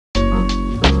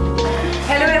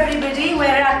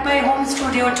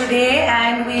studio today,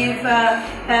 and we've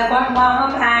got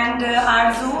Mom and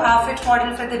Arzu, outfit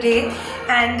model for the day,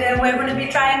 and we're going to be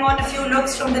trying on a few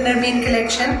looks from the Narmeen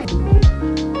collection.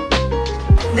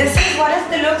 This is one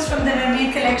of the looks from the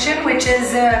Narmeen collection, which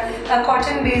is a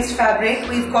cotton-based fabric.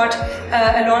 We've got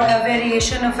a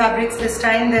variation of fabrics this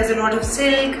time. There's a lot of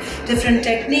silk, different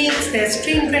techniques, there's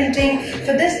screen printing.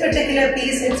 For this particular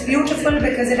piece, it's beautiful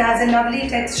because it has a lovely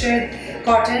textured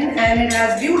cotton and it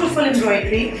has beautiful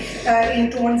embroidery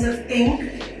in tones of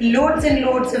pink, loads and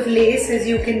loads of lace, as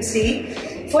you can see.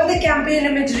 For the campaign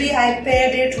imagery, I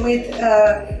paired it with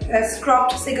a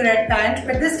cropped cigarette pant,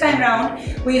 but this time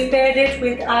round we've paired it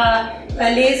with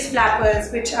lace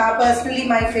flappers, which are personally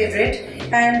my favorite.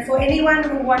 And for anyone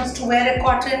who wants to wear a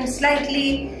cotton,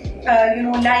 slightly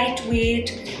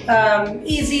lightweight,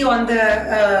 easy on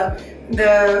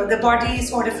the body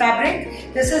sort of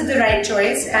fabric, this is the right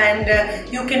choice,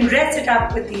 and you can dress it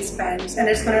up with these pants and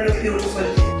it's going to look beautiful.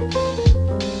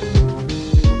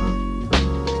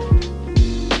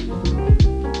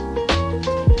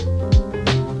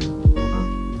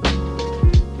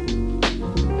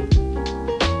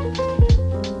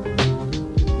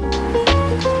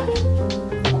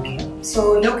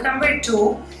 So look number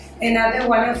 2, another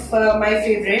one of my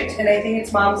favorite, and I think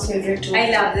it's Mom's favorite too. I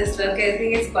love this look. I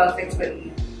think it's perfect for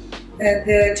me.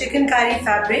 The chicken curry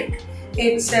fabric.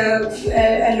 It's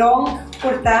a long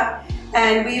kurta,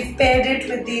 and we've paired it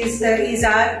with these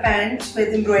izar pants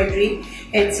with embroidery.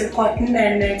 It's a cotton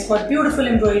and it's got beautiful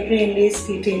embroidery and lace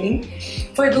detailing.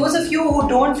 For those of you who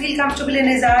don't feel comfortable in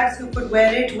izars, you could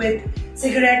wear it with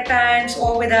cigarette pants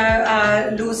or with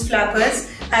loose flappers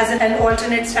as an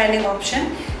alternate styling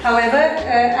option. However,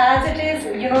 as it is,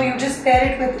 you just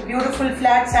pair it with beautiful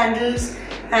flat sandals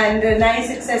and nice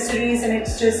accessories, and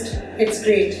it's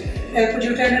great. Could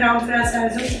you turn around for us,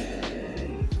 Arzu?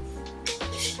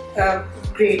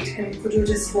 Great. And could you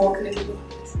just walk a little bit?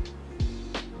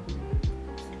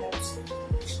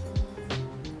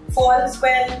 Falls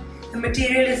well. The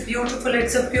material is beautiful.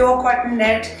 It's a pure cotton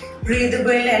net,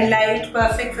 breathable and light,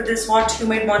 perfect for this hot,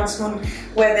 humid monsoon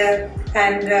weather,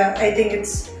 and I think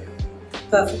it's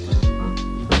perfect.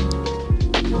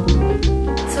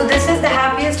 So this is the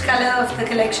happiest color of the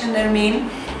collection, Narmeen.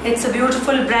 It's a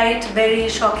beautiful, bright, very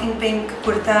shocking pink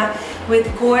kurta with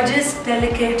gorgeous,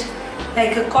 delicate,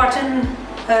 like a cotton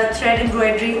thread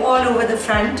embroidery all over the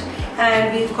front,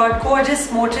 and we've got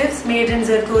gorgeous motifs made in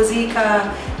Zardozi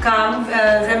Kam,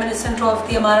 reminiscent of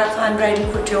the Ammara Khan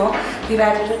bridal couture. We've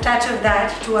added a touch of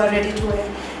that to our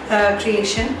ready-to-wear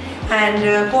creation,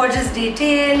 and gorgeous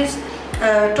details,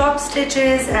 top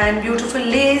stitches and beautiful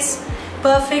lace,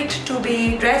 perfect to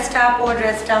be dressed up or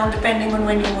dressed down depending on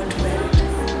when you want to wear it.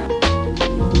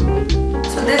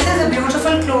 So this is a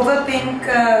beautiful clover pink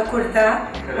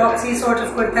kurta, boxy sort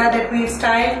of kurta that we've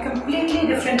styled completely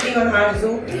differently on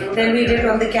Arzu than we did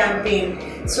on the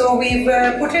campaign. So we've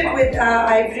put it with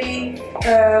ivory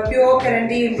pure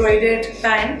Karandi embroidered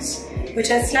pants, which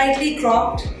are slightly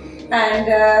cropped,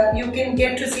 and you can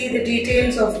get to see the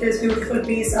details of this beautiful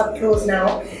piece up close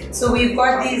now. So we've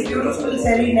got these beautiful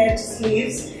zeri net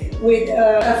sleeves with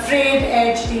a frayed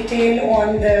edge detail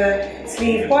on the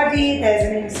sleeve body. There's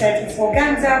an inset of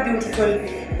organza, beautiful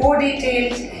bow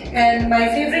details, and my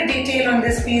favorite detail on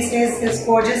this piece is this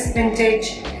gorgeous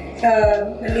vintage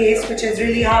lace, which is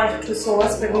really hard to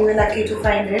source, but we were lucky to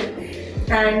find it,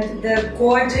 and the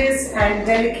gorgeous and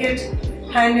delicate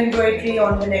hand embroidery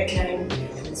on the neckline.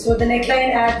 So the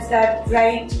neckline adds that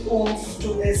right oomph to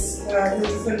this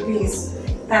beautiful piece,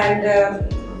 and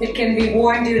it can be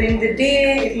worn during the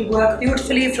day. It will work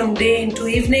beautifully from day into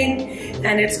evening,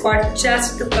 and it's got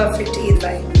just the perfect Eid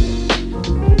vibe.